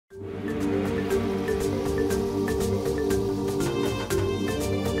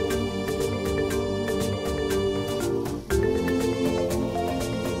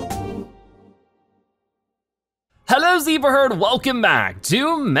Hello Zebraherd, welcome back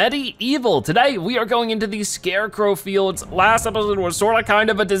to Medieval. Today we are going into the Scarecrow fields. Last episode was sort of kind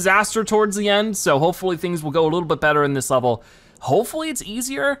of a disaster towards the end, so hopefully things will go a little bit better in this level. Hopefully it's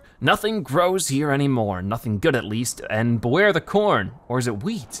easier. Nothing grows here anymore, nothing good at least, and beware the corn, or is it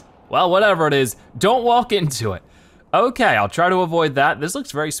wheat? Well, whatever it is, don't walk into it. Okay, I'll try to avoid that. This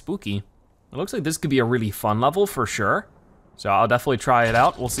looks very spooky. It looks like this could be a really fun level for sure. So I'll definitely try it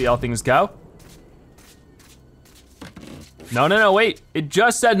out. We'll see how things go. No, wait. It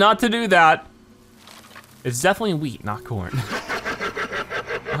just said not to do that. It's definitely wheat, not corn.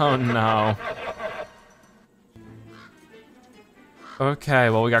 Oh no. Okay,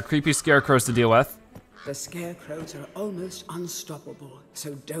 well we got creepy scarecrows to deal with. The scarecrows are almost unstoppable,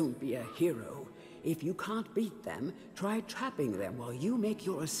 so don't be a hero. If you can't beat them, try trapping them while you make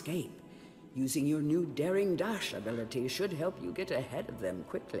your escape. Using your new Daring Dash ability should help you get ahead of them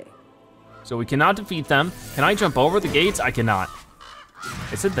quickly. So we cannot defeat them. Can I jump over the gates? I cannot.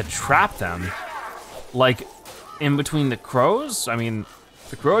 It said to trap them. Like, in between the crows? I mean,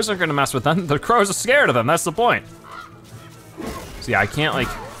 the crows aren't gonna mess with them. The crows are scared of them, that's the point. So yeah, I can't like,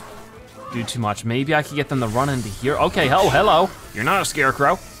 do too much. Maybe I could get them to run into here. Okay, oh, hello. You're not a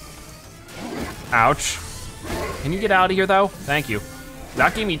scarecrow. Ouch. Can you get out of here though? Thank you.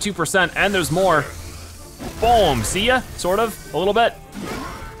 That gave me 2% and there's more. Boom, see ya? Sort of, a little bit.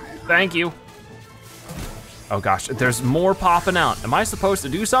 Thank you. Oh gosh, there's more popping out. Am I supposed to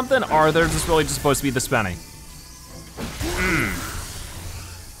do something or are there just really just supposed to be the spinning?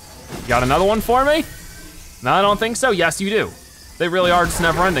 You got another one for me? No, I don't think so. Yes, you do. They really are just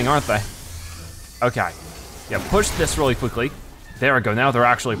never ending, aren't they? Okay, yeah, push this really quickly. There we go, now they're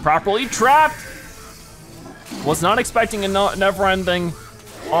actually properly trapped. Was not expecting a never ending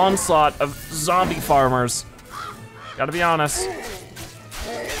onslaught of zombie farmers. Gotta be honest.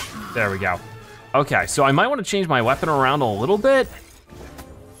 There we go. Okay, so I might want to change my weapon around a little bit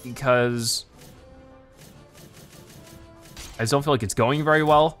because I just don't feel like it's going very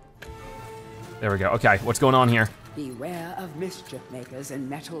well. There we go, okay, what's going on here? Beware of mischief makers and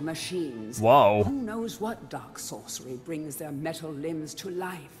metal machines. Whoa. Who knows what dark sorcery brings their metal limbs to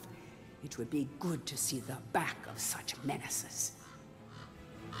life? It would be good to see the back of such menaces.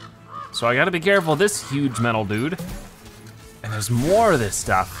 So I gotta be careful of this huge metal dude. And there's more of this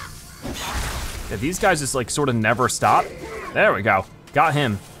stuff. Yeah, these guys just like sort of never stop. There we go, got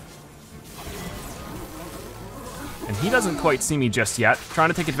him. And he doesn't quite see me just yet. Trying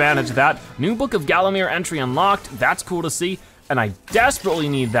to take advantage of that. New Book of Gallowmere entry unlocked. That's cool to see. And I desperately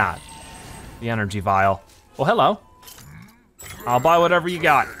need that. The energy vial. Well, hello. I'll buy whatever you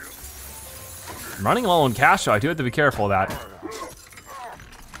got. I'm running low on cash, so I do have to be careful of that.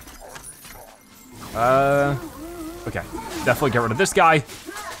 Okay, definitely get rid of this guy.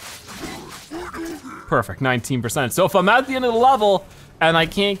 Perfect, 19%. So if I'm at the end of the level and I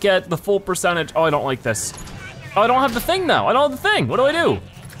can't get the full percentage, oh, I don't like this. Oh, I don't have the thing though. I don't have the thing. What do I do?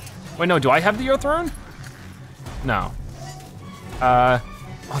 Wait, no, do I have the Earth Rune? No. Oh,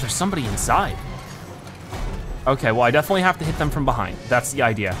 there's somebody inside. Okay, well, I definitely have to hit them from behind. That's the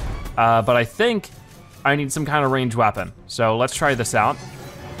idea. But I think I need some kind of ranged weapon. So let's try this out.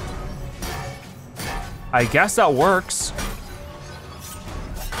 I guess that works.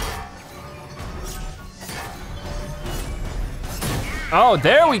 Oh,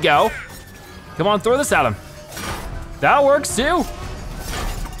 there we go. Come on, throw this at him. That works too.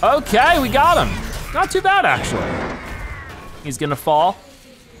 Okay, we got him. Not too bad, actually. He's gonna fall,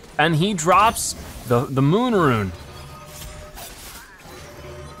 and he drops the moon rune.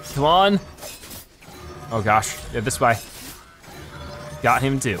 Come on. Oh gosh, yeah, this way. Got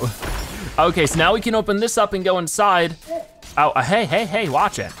him too. Okay, so now we can open this up and go inside. Oh, hey,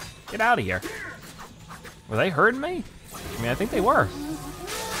 watch it. Get out of here. Were they hurting me? I mean, I think they were.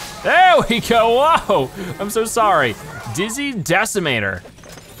 There we go, whoa! I'm so sorry. Dizzy Decimator.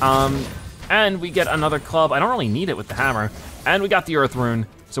 And we get another club. I don't really need it with the hammer. And we got the Earth Rune.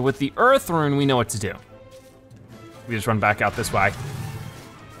 So with the Earth Rune, we know what to do. We just run back out this way.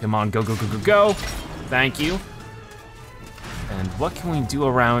 Come on, go, go, go, go, go. Thank you. And what can we do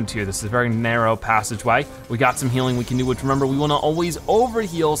around here? This is a very narrow passageway. We got some healing we can do, which remember, we wanna always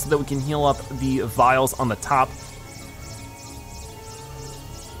overheal so that we can heal up the vials on the top.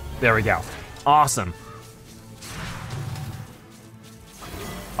 There we go, awesome.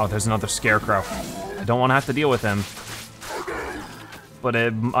 Oh, there's another Scarecrow. I don't wanna have to deal with him. But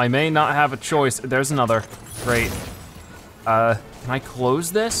I may not have a choice. There's another, great. Can I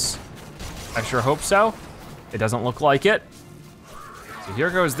close this? I sure hope so. It doesn't look like it. So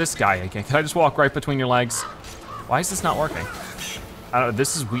here goes this guy again. Can I just walk right between your legs? Why is this not working? I don't know,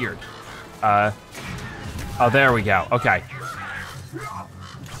 this is weird. Oh, there we go, okay.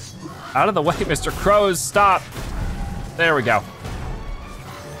 Out of the way, Mr. Crows, stop. There we go.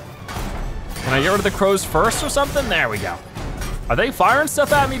 Can I get rid of the crows first or something? There we go. Are they firing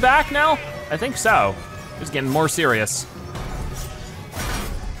stuff at me back now? I think so. It's getting more serious.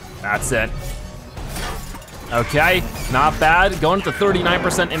 That's it. Okay, not bad. Going to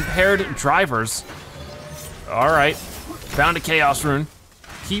 39% impaired drivers. All right, found a chaos rune.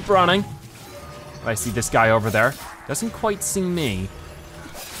 Keep running. I see this guy over there. Doesn't quite see me.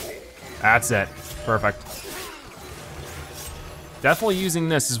 That's it, perfect. Definitely using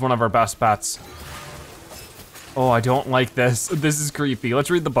this as one of our best bets. Oh, I don't like this. This is creepy. Let's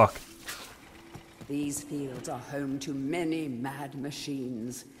read the book. These fields are home to many mad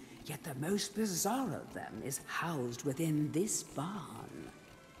machines, yet the most bizarre of them is housed within this barn.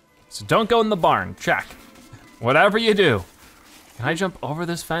 So don't go in the barn, check. Whatever you do. Can I jump over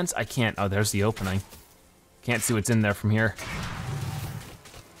this fence? I can't, oh, there's the opening. Can't see what's in there from here.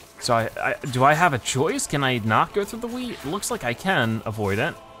 So do I have a choice? Can I not go through the wheat? It looks like I can avoid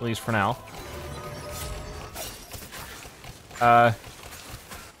it, at least for now.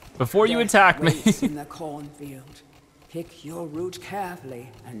 Before you attack me. In the cornfield. Pick your route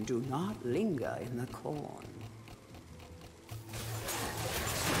carefully and do not linger in the corn.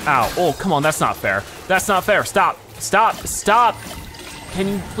 Ow, oh, come on, that's not fair. That's not fair, stop, stop, stop. Can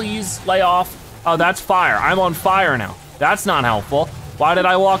you please lay off? Oh, that's fire, I'm on fire now. That's not helpful. Why did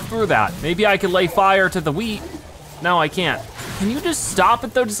I walk through that? Maybe I could lay fire to the wheat. No, I can't. Can you just stop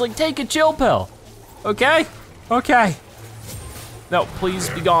it though? Just like take a chill pill, okay? Okay. No, please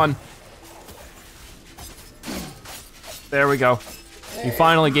be gone. There we go. He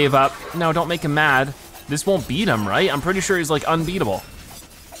finally gave up. No, don't make him mad. This won't beat him, right? I'm pretty sure he's like unbeatable.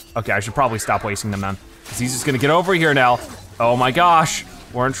 Okay, I should probably stop wasting them then. Cause he's just gonna get over here now. Oh my gosh,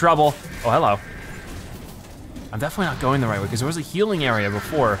 we're in trouble. Oh, hello. I'm definitely not going the right way because there was a healing area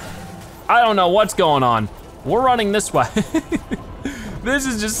before. I don't know what's going on. We're running this way. This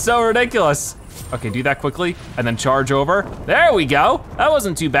is just so ridiculous. Okay, do that quickly and then charge over. There we go. That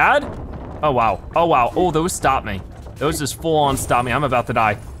wasn't too bad. Oh wow, oh wow. Oh, those stopped me. Those just full on stopped me. I'm about to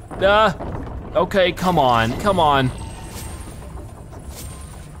die. Okay, come on, come on.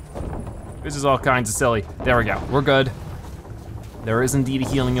 This is all kinds of silly. There we go, we're good. There is indeed a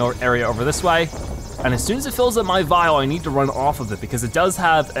healing area over this way. And as soon as it fills up my vial, I need to run off of it because it does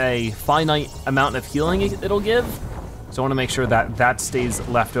have a finite amount of healing it'll give. So I wanna make sure that that stays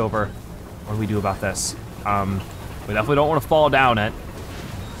left over. What do we do about this? We definitely don't wanna fall down it.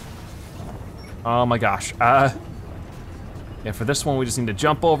 Oh my gosh. Yeah, for this one, we just need to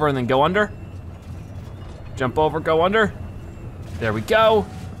jump over and then go under. Jump over, go under. There we go.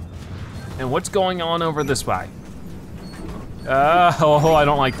 And what's going on over this way? Oh, I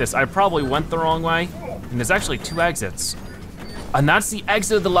don't like this. I probably went the wrong way. And there's actually 2 exits. And that's the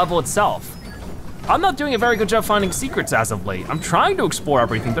exit of the level itself. I'm not doing a very good job finding secrets as of late. I'm trying to explore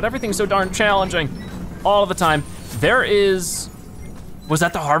everything, but everything's so darn challenging all the time. There is, was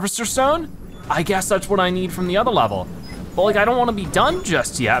that the Harvester Stone? I guess that's what I need from the other level. But like, I don't wanna be done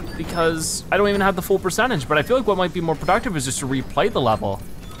just yet because I don't even have the full percentage, but I feel like what might be more productive is just to replay the level.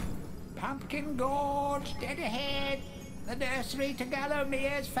 Pumpkin Gorge, dead ahead. The nursery to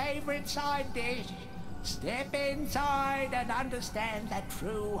Gallowmere's favorite side dish. Step inside and understand the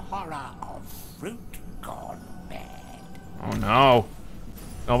true horror of fruit gone bad. Oh no.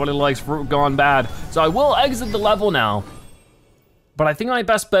 Nobody likes fruit gone bad. So I will exit the level now. But I think my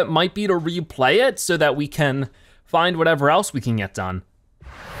best bet might be to replay it so that we can find whatever else we can get done.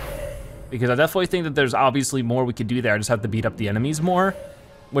 Because I definitely think that there's obviously more we could do there. I just have to beat up the enemies more,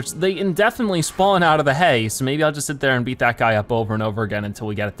 which they indefinitely spawn out of the hay. So maybe I'll just sit there and beat that guy up over and over again until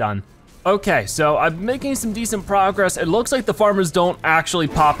we get it done. Okay, so I'm making some decent progress. It looks like the farmers don't actually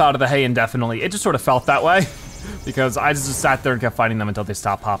pop out of the hay indefinitely. It just sort of felt that way because I just sat there and kept fighting them until they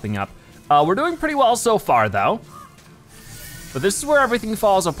stopped popping up. We're doing pretty well so far though. But this is where everything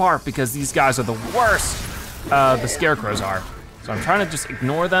falls apart because these guys are the worst. The Scarecrows are. So I'm trying to just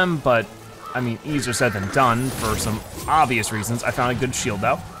ignore them, but I mean, easier said than done for some obvious reasons. I found a good shield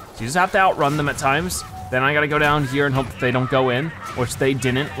though. So you just have to outrun them at times. Then I gotta go down here and hope that they don't go in, which they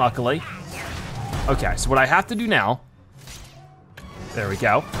didn't, luckily. Okay, so what I have to do now, there we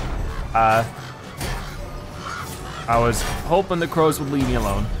go. I was hoping the crows would leave me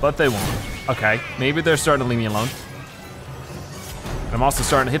alone, but they won't. Okay, maybe they're starting to leave me alone. I'm also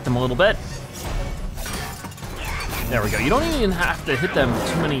starting to hit them a little bit. There we go. You don't even have to hit them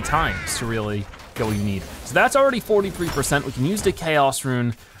too many times to really get what you need. So that's already 43%. We can use the Chaos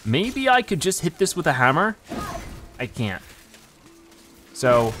Rune. Maybe I could just hit this with a hammer. I can't.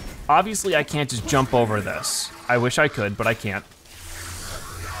 So Obviously I can't just jump over this. I wish I could, but I can't.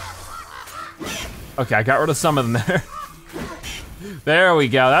 Okay, I got rid of some of them there. There we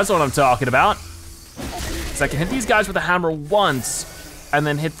go, that's what I'm talking about. So I can hit these guys with a hammer once and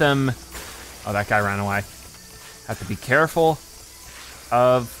then hit them. Oh, that guy ran away. Have to be careful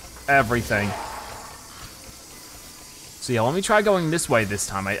of everything. So yeah, let me try going this way this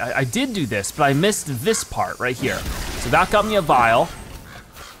time. I did do this, but I missed this part right here. So that got me a vial.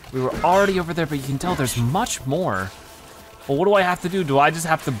 We were already over there, but you can tell there's much more. Well, what do I have to do? Do I just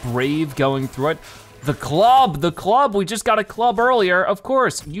have to brave going through it? The club, we just got a club earlier. Of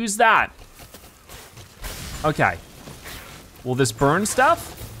course, use that. Okay. Will this burn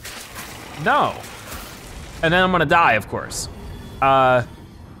stuff? No. And then I'm gonna die, of course. Okay.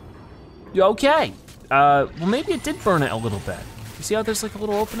 Well, maybe it did burn it a little bit. You see how there's like a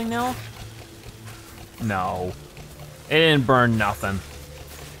little opening now? No, it didn't burn nothing.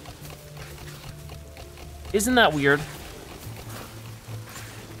 Isn't that weird?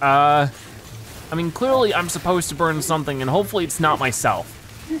 I mean, clearly I'm supposed to burn something and hopefully it's not myself.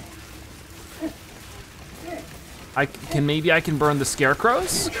 Maybe I can burn the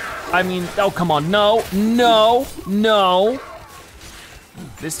scarecrows? I mean, oh, come on, no.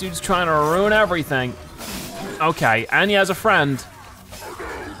 This dude's trying to ruin everything. Okay, and he has a friend.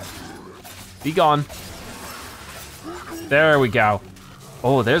 Be gone. There we go.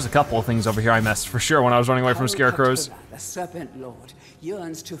 Oh, there's a couple of things over here I missed for sure when I was running away from scarecrows. The Serpent Lord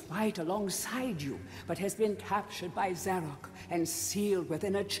yearns to fight alongside you, but has been captured by Zarok and sealed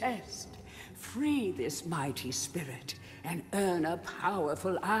within a chest. Free this mighty spirit and earn a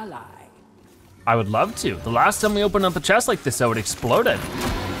powerful ally. I would love to. The last time we opened up a chest like this, though, it exploded.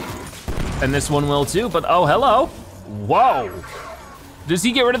 And this one will too, but oh, hello. Whoa. Does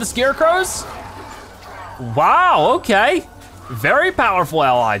he get rid of the scarecrows? Wow, okay. Very powerful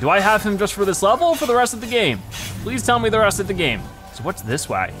ally. Do I have him just for this level or for the rest of the game? Please tell me the rest of the game. So what's this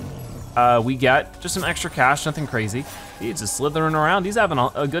way? We get just some extra cash, nothing crazy. He's just slithering around. He's having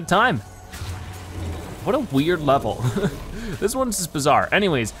a good time. What a weird level. This one's just bizarre.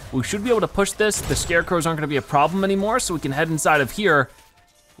 Anyways, we should be able to push this. The scarecrows aren't gonna be a problem anymore, so we can head inside of here.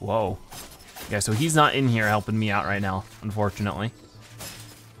 Whoa. Yeah, so he's not in here helping me out right now, unfortunately.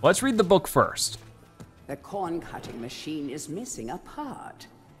 Let's read the book first. The corn-cutting machine is missing a part.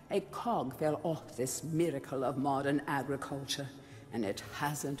 A cog fell off this miracle of modern agriculture, and it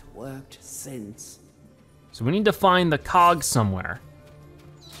hasn't worked since. So we need to find the cog somewhere.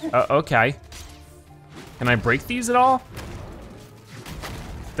 Okay. Can I break these at all?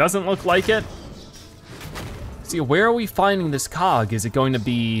 Doesn't look like it. See, where are we finding this cog? Is it going to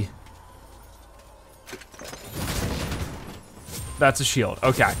be... That's a shield,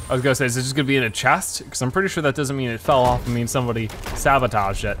 okay. I was gonna say, is it just gonna be in a chest? Because I'm pretty sure that doesn't mean it fell off, it means somebody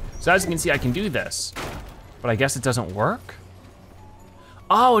sabotaged it. So as you can see, I can do this, but I guess it doesn't work?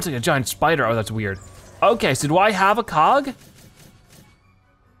 Oh, it's like a giant spider, oh, that's weird. Okay, so do I have a cog?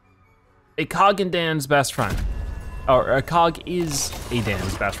 A cog and Dan's best friend. Or a cog is a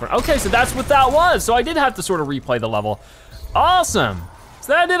Dan's best friend. Okay, so that's what that was. So I did have to sort of replay the level. Awesome,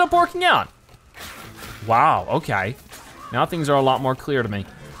 so that ended up working out. Wow, okay. Now things are a lot more clear to me.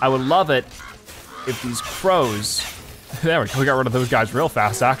 I would love it if these crows, there we go, we got rid of those guys real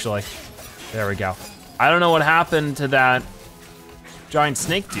fast actually. There we go. I don't know what happened to that giant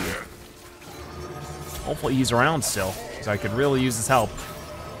snake dude. Hopefully he's around still, because I could really use his help.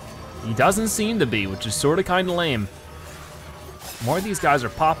 He doesn't seem to be, which is sort of kind of lame. More of these guys are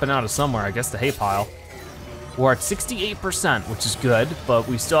popping out of somewhere, I guess the hay pile. We're at 68%, which is good, but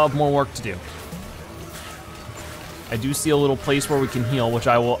we still have more work to do. I do see a little place where we can heal, which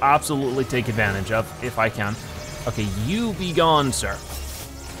I will absolutely take advantage of, if I can. Okay, you be gone, sir.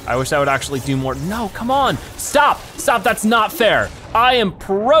 I wish I would actually do more. No, come on, stop, that's not fair. I am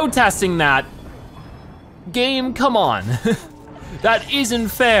protesting that. Game, come on. That isn't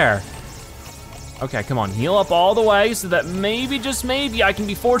fair. Okay, come on, heal up all the way so that maybe, just maybe, I can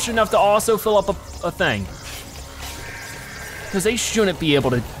be fortunate enough to also fill up a thing. Because they shouldn't be able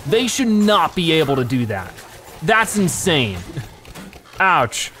to, they should not be able to do that. That's insane.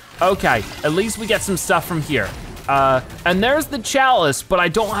 Ouch. Okay, at least we get some stuff from here. And there's the chalice, but I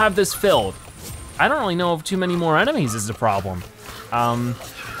don't have this filled. I don't really know of too many more enemies is the problem. Oh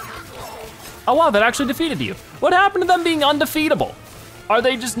wow, that actually defeated you. What happened to them being undefeatable? Are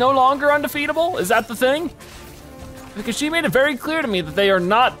they just no longer undefeatable? Is that the thing? Because she made it very clear to me that they are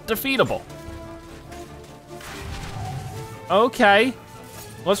not defeatable. Okay.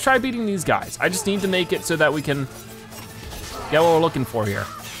 Let's try beating these guys. I just need to make it so that we can get what we're looking for here.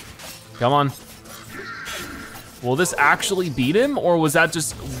 Come on. Will this actually beat him, or was that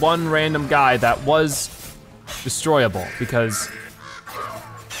just one random guy that was destroyable? Because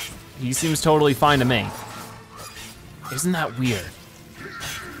he seems totally fine to me. Isn't that weird?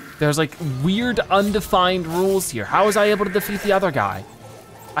 There's like weird undefined rules here. How was I able to defeat the other guy?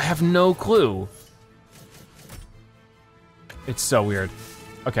 I have no clue. It's so weird.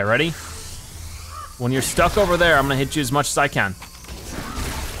 Okay, ready? When you're stuck over there, I'm gonna hit you as much as I can.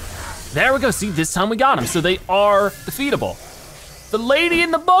 There we go, see, this time we got him. So they are defeatable. The lady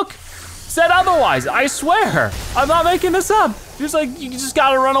in the book said otherwise, I swear. I'm not making this up. She's like, you just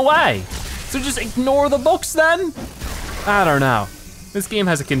gotta run away. So just ignore the books then? I don't know. This game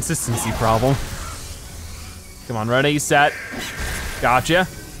has a consistency problem. Come on, ready, set, gotcha.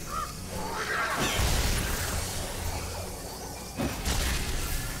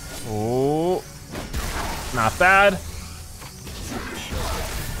 Oh, not bad.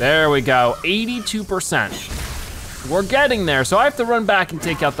 There we go, 82%. We're getting there, so I have to run back and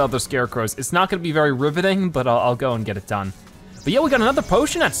take out the other scarecrows. It's not gonna be very riveting, but I'll go and get it done. But yeah, we got another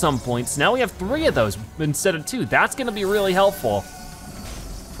potion at some point, so now we have 3 of those instead of 2. That's gonna be really helpful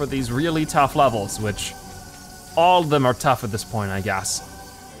for these really tough levels, which all of them are tough at this point, I guess.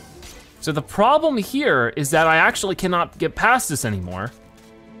 So the problem here is that I actually cannot get past this anymore.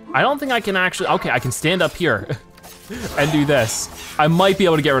 I don't think I can actually, okay, I can stand up here and do this. I might be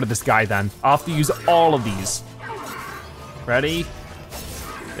able to get rid of this guy then. I'll have to use all of these. Ready?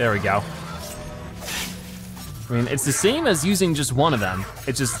 There we go. I mean, it's the same as using just one of them.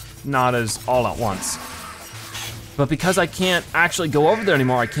 It's just not as all at once. But because I can't actually go over there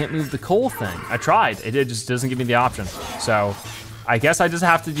anymore, I can't move the coal thing. I tried, it just doesn't give me the option. So I guess I just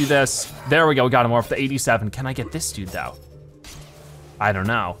have to do this. There we go, we got him, we're up to 87. Can I get this dude though? I don't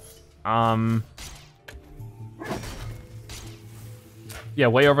know. Yeah,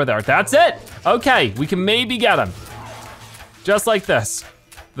 way over there. That's it. Okay, we can maybe get him. Just like this.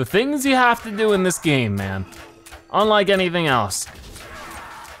 The things you have to do in this game, man. Unlike anything else.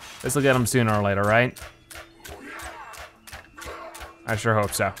 This will get him sooner or later, right? I sure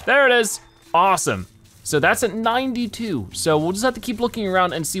hope so. There it is. Awesome. So that's at 92. So we'll just have to keep looking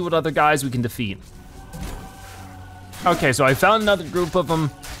around and see what other guys we can defeat. Okay, so I found another group of them.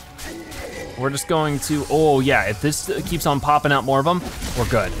 We're just going to, oh yeah, if this keeps on popping out more of them, we're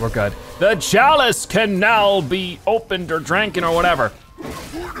good, we're good. The chalice can now be opened or drinking or whatever.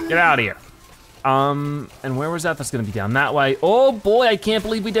 Get out of here. And where was that? That's gonna be down that way. Oh boy, I can't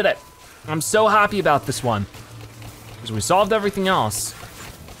believe we did it. I'm so happy about this one. Because we solved everything else.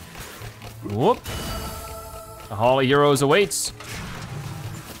 Whoop. The Hall of Heroes awaits.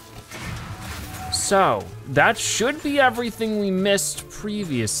 So, that should be everything we missed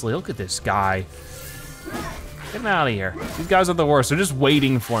previously. Look at this guy. Get him out of here. These guys are the worst. They're just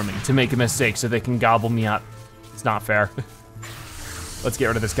waiting for me to make a mistake so they can gobble me up. It's not fair. Let's get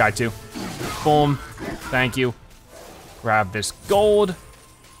rid of this guy too. Boom, thank you. Grab this gold.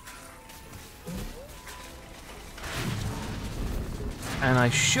 And I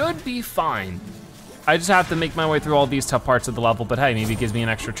should be fine. I just have to make my way through all these tough parts of the level, but hey, maybe it gives me an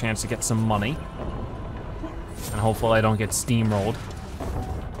extra chance to get some money. And hopefully I don't get steamrolled.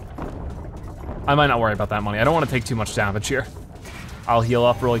 I might not worry about that money. I don't want to take too much damage here. I'll heal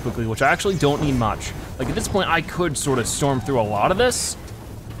up really quickly, which I actually don't need much. Like at this point, I could sort of storm through a lot of this.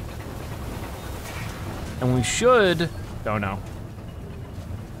 And we should, oh no.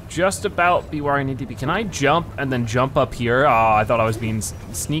 Just about be where I need to be. Can I jump and then jump up here? Oh, I thought I was being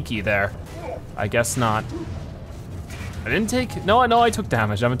sneaky there. I guess not. I didn't take, no, I took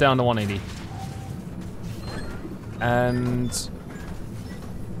damage. I'm down to 180. And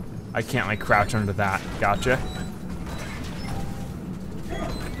I can't like crouch under that, gotcha.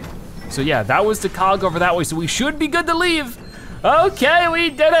 So yeah, that was the cog over that way, so we should be good to leave. Okay,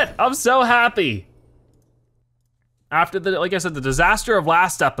 we did it. I'm so happy. After the, like I said, the disaster of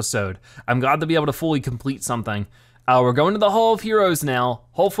last episode, I'm glad to be able to fully complete something. We're going to the Hall of Heroes now.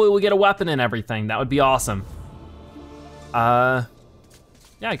 Hopefully we'll get a weapon and everything. That would be awesome. Yeah,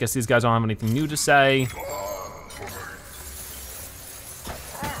 I guess these guys don't have anything new to say.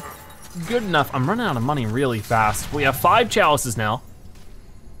 Good enough. I'm running out of money really fast. We have 5 chalices now.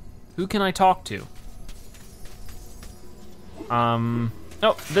 Who can I talk to?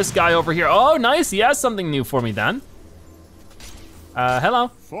 Oh, this guy over here. Oh, nice, he has something new for me then. Hello.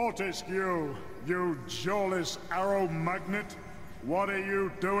 Fortesque, you jawless arrow magnet. What are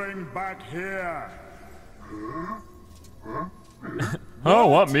you doing back here? Oh,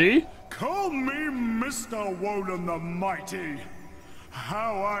 what, me? Call me Mr. Woden the Mighty.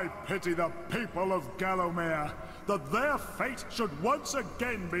 How I pity the people of Gallowmere, that their fate should once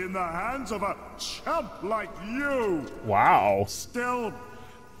again be in the hands of a chump like you. Wow. Still,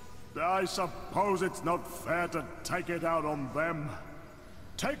 I suppose it's not fair to take it out on them.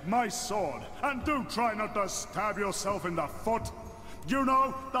 Take my sword, and do try not to stab yourself in the foot. You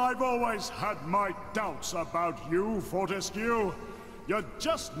know, I've always had my doubts about you, Fortesque. You're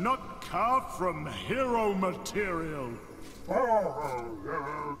just not carved from hero material.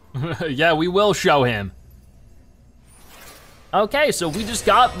 Yeah, we will show him. Okay, so we just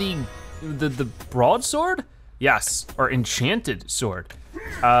got the broadsword? Yes, or enchanted sword.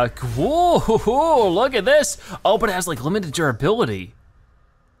 Cool, look at this. Oh, but it has like limited durability.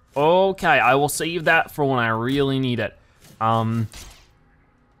 Okay, I will save that for when I really need it. I'll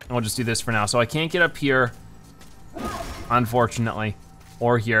just do this for now. So I can't get up here, unfortunately,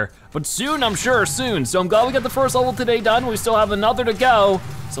 or here. But soon, I'm sure, soon. So I'm glad we got the first level today done. We still have another to go.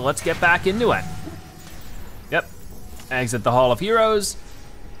 So let's get back into it. Yep, exit the Hall of Heroes.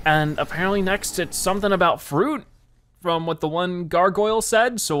 And apparently next it's something about fruit from what the one gargoyle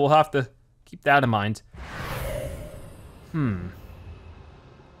said. So we'll have to keep that in mind.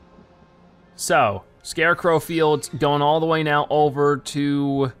 So, Scarecrow Fields going all the way now over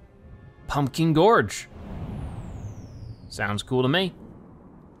to Pumpkin Gorge. Sounds cool to me.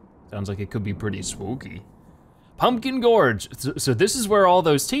 Sounds like it could be pretty spooky. Pumpkin Gorge, so this is where all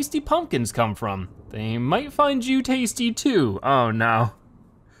those tasty pumpkins come from. They might find you tasty too. Oh no.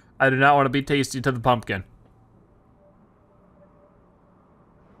 I do not want to be tasty to the pumpkin.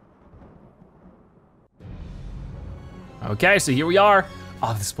 Okay, so here we are.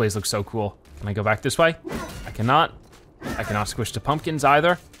 Oh, this place looks so cool. Can I go back this way? I cannot. I cannot squish the pumpkins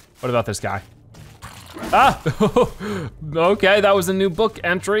either. What about this guy? Ah, okay, that was a new book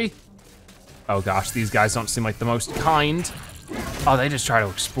entry. Oh gosh, these guys don't seem like the most kind. Oh, they just try to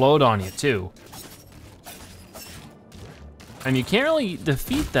explode on you too. And you can't really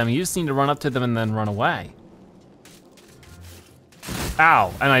defeat them, you just need to run up to them and then run away.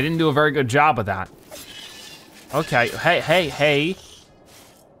 Ow, and I didn't do a very good job of that. Okay, hey.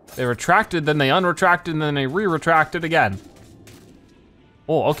 They retracted, then they unretracted, and then they re-retracted again.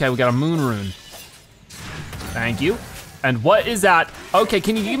 Oh, okay, we got a moon rune. Thank you. And what is that? Okay,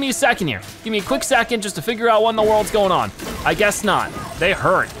 can you give me a second here? Give me a quick second just to figure out what in the world's going on. I guess not. They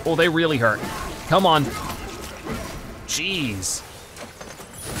hurt. Oh, they really hurt. Come on. Jeez.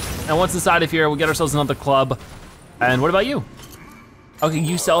 And once inside of here, we get ourselves another club. And what about you? Okay,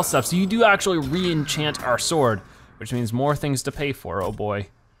 you sell stuff, so you do actually re-enchant our sword, which means more things to pay for, oh boy.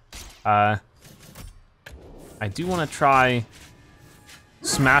 I do wanna try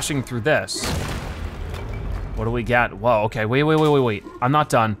smashing through this. What do we get? Whoa, okay, wait. I'm not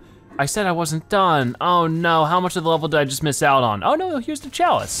done. I said I wasn't done. Oh no, how much of the level did I just miss out on? Oh no, here's the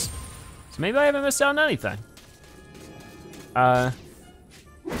chalice. So maybe I haven't missed out on anything. I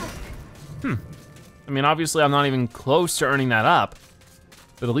mean, obviously I'm not even close to earning that up,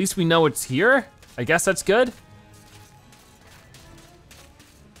 but at least we know it's here. I guess that's good.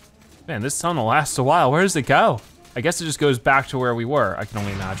 Man, this tunnel lasts a while. Where does it go? I guess it just goes back to where we were, I can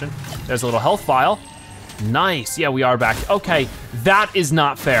only imagine. There's a little health vial. Nice, yeah, we are back. Okay, that is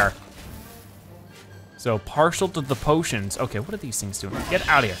not fair. So partial to the potions. Okay, what are these things doing? Get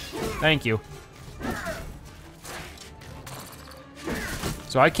out of here, thank you.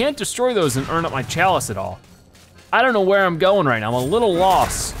 So I can't destroy those and earn up my chalice at all. I don't know where I'm going right now, I'm a little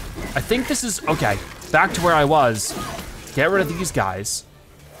lost. I think this is, okay, back to where I was. Get rid of these guys.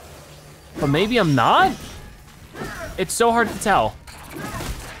 But maybe I'm not? It's so hard to tell.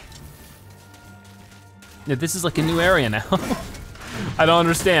 Yeah, this is like a new area now. I don't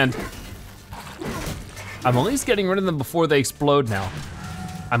understand. I'm at least getting rid of them before they explode now.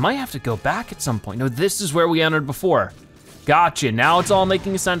 I might have to go back at some point. No, this is where we entered before. Gotcha, now it's all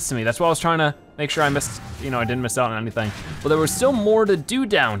making sense to me. That's why I was trying to make sure I missed, I didn't miss out on anything. But there was still more to do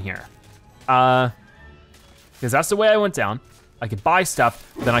down here. Because that's the way I went down. I could buy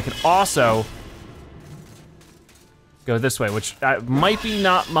stuff, but then I could also go this way, which might be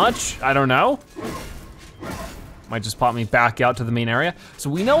not much, I don't know. Might just pop me back out to the main area. So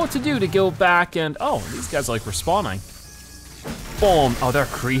we know what to do to go back and, oh, these guys are like respawning. Boom, oh, they're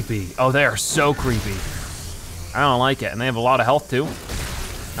creepy. Oh, they are so creepy. I don't like it, and they have a lot of health too.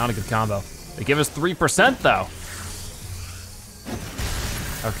 Not a good combo. They give us 3% though.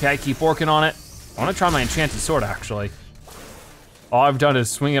 Okay, keep working on it. I wanna try my enchanted sword actually. All I've done is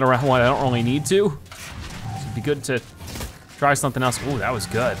swing it around when I don't really need to. So it'd be good to try something else. Ooh, that was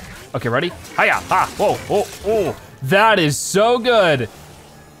good. Okay, ready? Hiya, ha, whoa, oh. That is so good.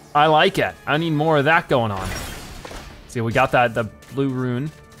 I like it. I need more of that going on. See, we got that, the blue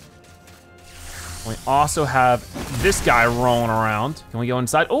rune. We also have this guy rolling around. Can we go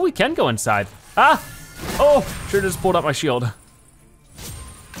inside? Oh, we can go inside. Ah! Oh, sure just pulled up my shield.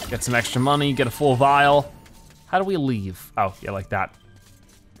 Get some extra money, get a full vial. How do we leave? Oh, yeah, like that.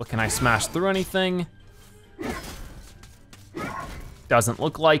 But can I smash through anything? Doesn't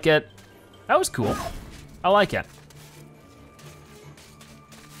look like it. That was cool. I like it.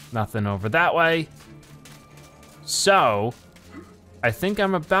 Nothing over that way. So, I think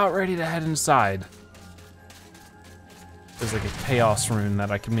I'm about ready to head inside. There's like a chaos rune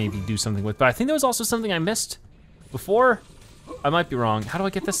that I can maybe do something with, but I think there was also something I missed before. I might be wrong. How do I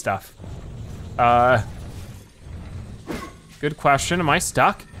get this stuff? Good question, am I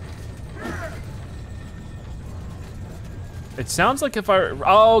stuck? It sounds like if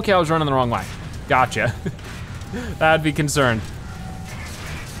oh, okay, I was running the wrong way. Gotcha. That'd be concerned.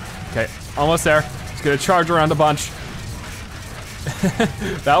 Okay, almost there. Just gonna charge around a bunch.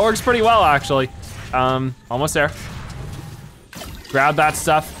 That works pretty well, actually. Almost there. Grab that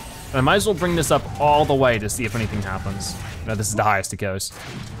stuff. And I might as well bring this up all the way to see if anything happens. No, this is the highest it goes.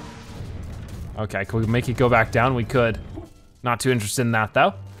 Okay, can we make it go back down? We could. Not too interested in that,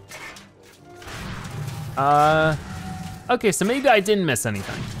 though. Okay, so maybe I didn't miss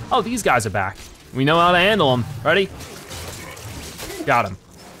anything. Oh, these guys are back. We know how to handle them. Ready? Got him.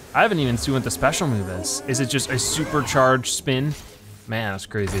 I haven't even seen what the special move is. Is it just a supercharged spin? Man, that's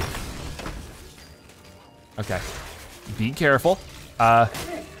crazy. Okay, be careful.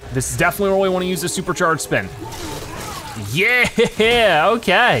 This is definitely where we want to use the supercharged spin. Yeah,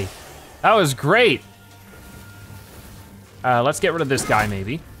 okay. That was great. Let's get rid of this guy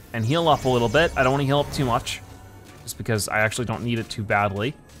maybe and heal up a little bit. I don't want to heal up too much just because I actually don't need it too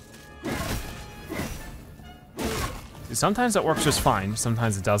badly. See, sometimes that works just fine,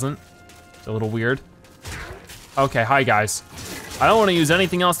 sometimes it doesn't. It's a little weird. Okay, hi guys. I don't want to use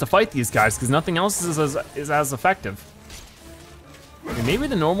anything else to fight these guys because nothing else is as effective. Okay, maybe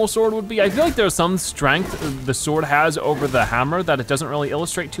the normal sword would be. I feel like there's some strength the sword has over the hammer that it doesn't really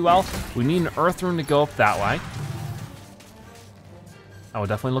illustrate too well. We need an earth rune to go up that way. I will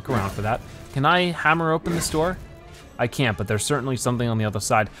definitely look around for that. Can I hammer open this door? I can't, but there's certainly something on the other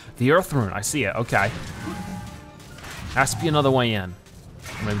side. The earth rune, I see it, okay. Has to be another way in.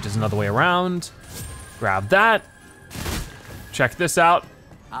 Or maybe just another way around. Grab that. Check this out.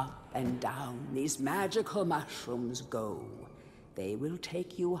 Up and down these magical mushrooms go. They will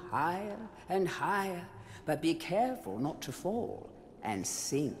take you higher and higher, but be careful not to fall and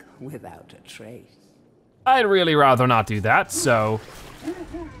sink without a trace. I'd really rather not do that, so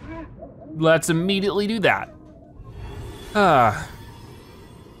let's immediately do that.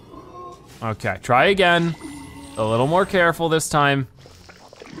 Okay, try again. A little more careful this time.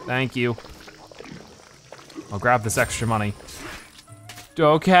 Thank you. I'll grab this extra money.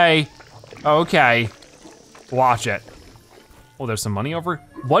 Okay, okay. Watch it. Oh, there's some money over.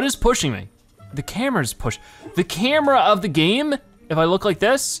 What is pushing me? The camera's push. The camera of the game, if I look like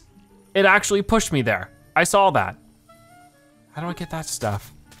this, it actually pushed me there. I saw that. How do I get that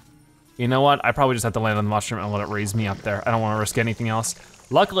stuff? You know what? I probably just have to land on the mushroom and let it raise me up there. I don't want to risk anything else.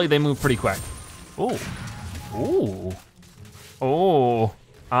 Luckily, they move pretty quick. Ooh. Ooh. Oh.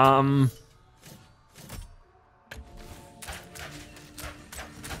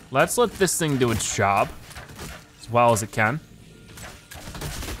 Let's let this thing do its job as well as it can.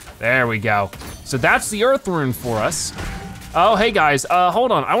 There we go. So that's the earth rune for us. Oh, hey guys,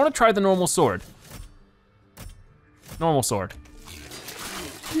 hold on. I want to try the normal sword. Normal sword.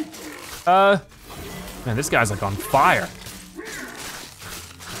 Man, this guy's like on fire.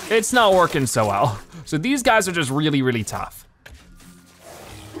 It's not working so well. So these guys are just really, really tough.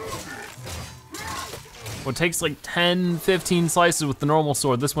 What takes like 10, 15 slices with the normal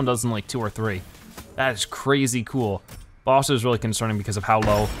sword, this one does in like 2 or 3. That is crazy cool. Boss is really concerning because of how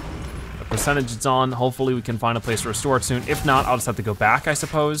low the percentage it's on. Hopefully we can find a place to restore it soon. If not, I'll just have to go back, I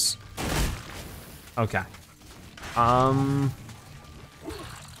suppose. Okay.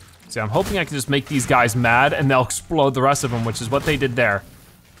 See, I'm hoping I can just make these guys mad and they'll explode the rest of them, which is what they did there.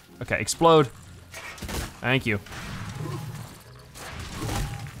 Okay, explode. Thank you.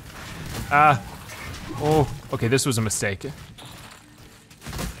 Oh, okay, this was a mistake.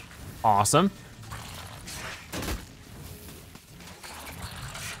 Awesome.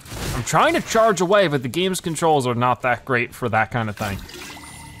 I'm trying to charge away, but the game's controls are not that great for that kind of thing.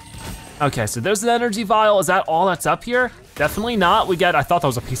 Okay, so there's the energy vial. Is that all that's up here? Definitely not. I thought that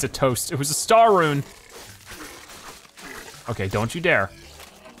was a piece of toast. It was a star rune. Okay, don't you dare.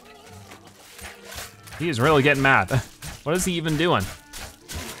 He is really getting mad. What is he even doing?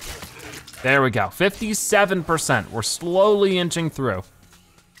 There we go, 57%. We're slowly inching through.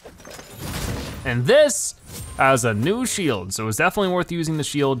 And this has a new shield, so it's definitely worth using the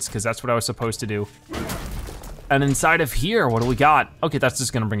shields because that's what I was supposed to do. And inside of here, what do we got? Okay, that's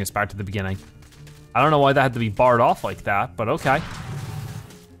just gonna bring us back to the beginning. I don't know why that had to be barred off like that, but okay.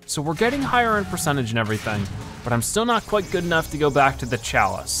 So we're getting higher in percentage and everything, but I'm still not quite good enough to go back to the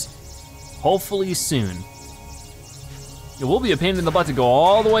chalice. Hopefully soon. It will be a pain in the butt to go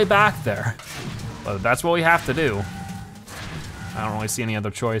all the way back there, but that's what we have to do. I don't really see any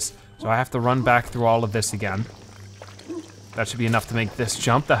other choice. So I have to run back through all of this again. That should be enough to make this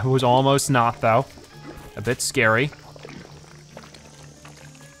jump. That was almost not though. A bit scary.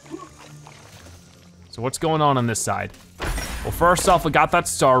 So what's going on this side? Well, first off, we got that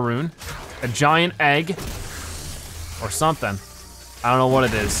star rune, a giant egg, or something. I don't know what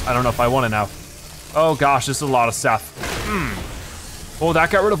it is. I don't know if I wanna know. Oh gosh, this is a lot of stuff. Oh,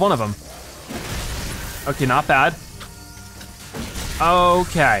 that got rid of one of them. Okay, not bad.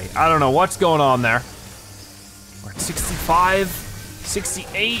 Okay, I don't know what's going on there. We're at 65,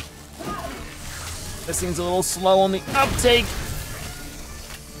 68. This seems a little slow on the uptake.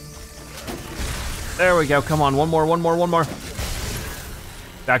 There we go, come on, one more.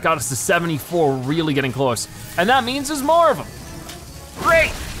 That got us to 74, really getting close. And that means there's more of them.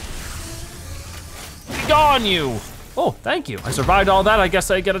 Great! Be gone, you! Oh, thank you. I survived all that, I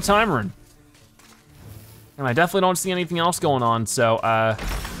guess I get a time rune. And I definitely don't see anything else going on, so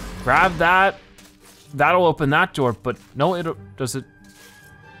grab that. That'll open that door, but no, it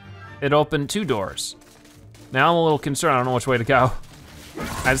opened 2 doors. Now I'm a little concerned, I don't know which way to go.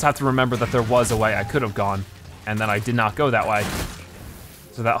 I just have to remember that there was a way I could have gone, and then I did not go that way.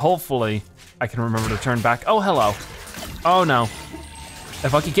 So that hopefully I can remember to turn back. Oh, hello. Oh no.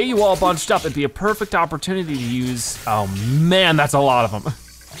 If I could get you all bunched up, it'd be a perfect opportunity to use, oh man, that's a lot of them.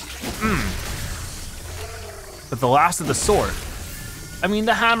 But the last of the sword. I mean,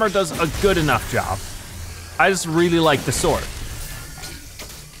 the hammer does a good enough job. I just really like the sword.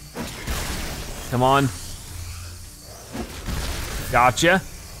 Come on. Gotcha.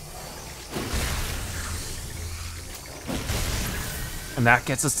 And that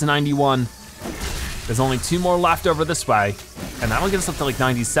gets us to 91. There's only 2 more left over this way. And that'll get us up to like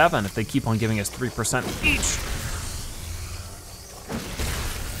 97 if they keep on giving us 3% each.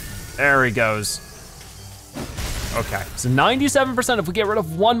 There he goes. Okay, so 97%, if we get rid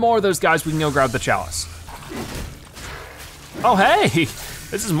of 1 more of those guys, we can go grab the chalice. Oh, hey,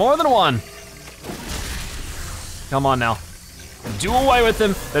 this is more than 1. Come on now. Do away with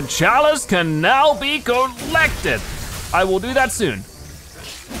him. The chalice can now be collected. I will do that soon.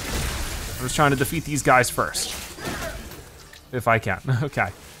 I was trying to defeat these guys first. If I can, okay.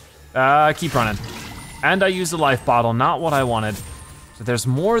 Keep running. And I used the life bottle, not what I wanted. So there's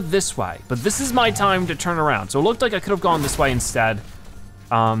more this way, but this is my time to turn around. So it looked like I could have gone this way instead.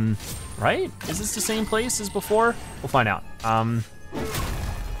 Right? Is this the same place as before? We'll find out. I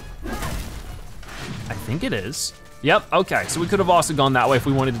think it is. Yep, okay, so we could have also gone that way if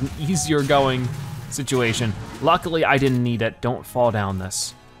we wanted an easier going situation. Luckily, I didn't need it. Don't fall down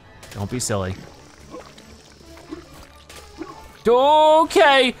this. Don't be silly.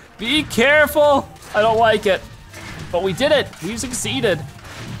 Okay, be careful. I don't like it, but we did it. We succeeded.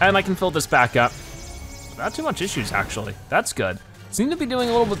 And I can fill this back up. Not too much issues, actually. That's good. Seem to be doing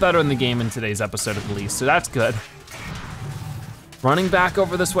a little bit better in the game in today's episode at least, so that's good. Running back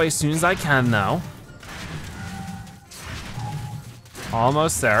over this way as soon as I can though.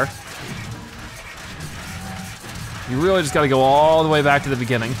 Almost there. You really just gotta go all the way back to the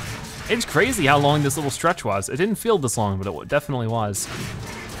beginning. It's crazy how long this little stretch was. It didn't feel this long, but it definitely was.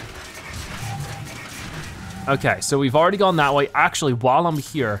 Okay, so we've already gone that way. Actually, while I'm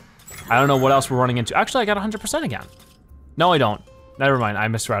here, I don't know what else we're running into. Actually, I got 100% again. No, I don't. Never mind, I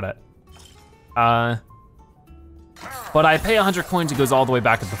misread it. But I pay 100 coins, it goes all the way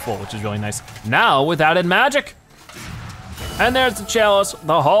back at the full, which is really nice. Now, with added magic. And there's the chalice.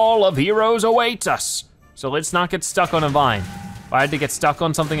 The Hall of Heroes awaits us. So let's not get stuck on a vine. If I had to get stuck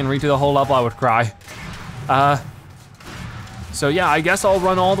on something and redo the whole level, I would cry. So yeah, I guess I'll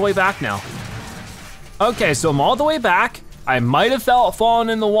run all the way back now. Okay, so I'm all the way back. I might have fallen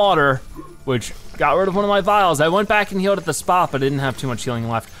in the water, which got rid of one of my vials. I went back and healed at the spot, but I didn't have too much healing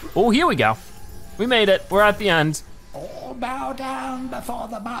left. Oh, here we go. We made it, we're at the end. All bow down before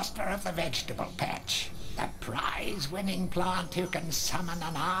the master of the vegetable patch. The prize-winning plant who can summon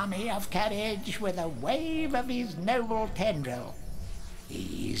an army of cabbage with a wave of his noble tendril.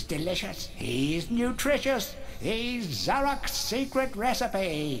 He's delicious, he's nutritious, he's Zarok's secret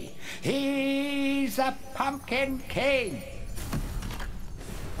recipe. He's the Pumpkin King.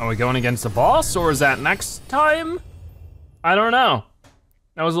 Are we going against the boss, or is that next time? I don't know.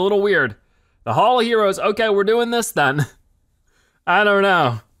 That was a little weird. The Hall of Heroes, okay, we're doing this then. I don't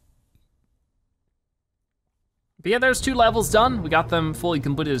know. But yeah, there's 2 levels done. We got them fully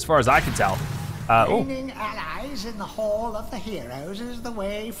completed as far as I can tell. Gaining allies in the Hall of the Heroes is the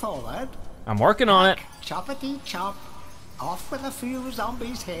way forward. I'm working on it. Choppity chop. Off with a few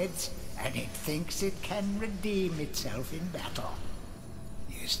zombies' heads, and it thinks it can redeem itself in battle.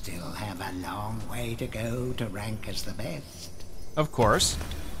 You still have a long way to go to rank as the best. Of course.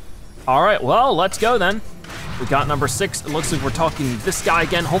 All right, well, let's go then. We got number 6. It looks like we're talking this guy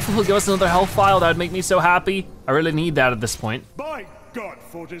again. Hopefully he'll give us another health file. That would make me so happy. I really need that at this point. By God,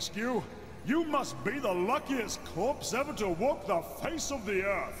 Fortesque, you must be the luckiest corpse ever to walk the face of the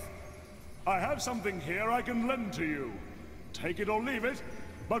earth. I have something here I can lend to you. Take it or leave it,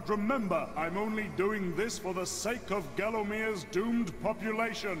 but remember, I'm only doing this for the sake of Gallowmere's doomed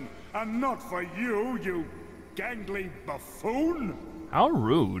population, and not for you, you gangly buffoon. How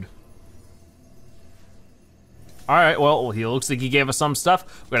rude. All right, well, he looks like he gave us some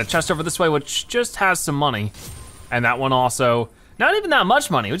stuff. We got a chest over this way, which just has some money. And that one also, not even that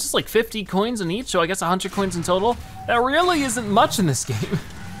much money. It was just like 50 coins in each, so I guess 100 coins in total. That really isn't much in this game.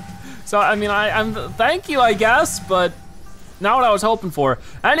 So, I mean, I'm thank you, I guess, but not what I was hoping for.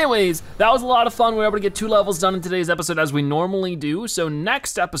 Anyways, that was a lot of fun. We were able to get 2 levels done in today's episode as we normally do. So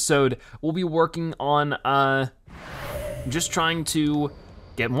next episode, we'll be working on just trying to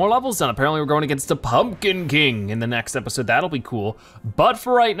get more levels done. Apparently we're going against the Pumpkin King in the next episode. That'll be cool. But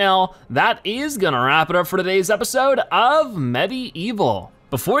for right now, that is gonna wrap it up for today's episode of Medieval.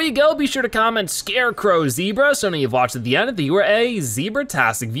 Before you go, be sure to comment Scarecrow Zebra so now you've watched at the end that you are a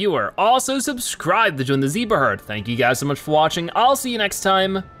Zebra-tastic viewer. Also subscribe to join the Zebra Herd. Thank you guys so much for watching. I'll see you next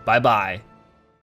time. Bye-bye.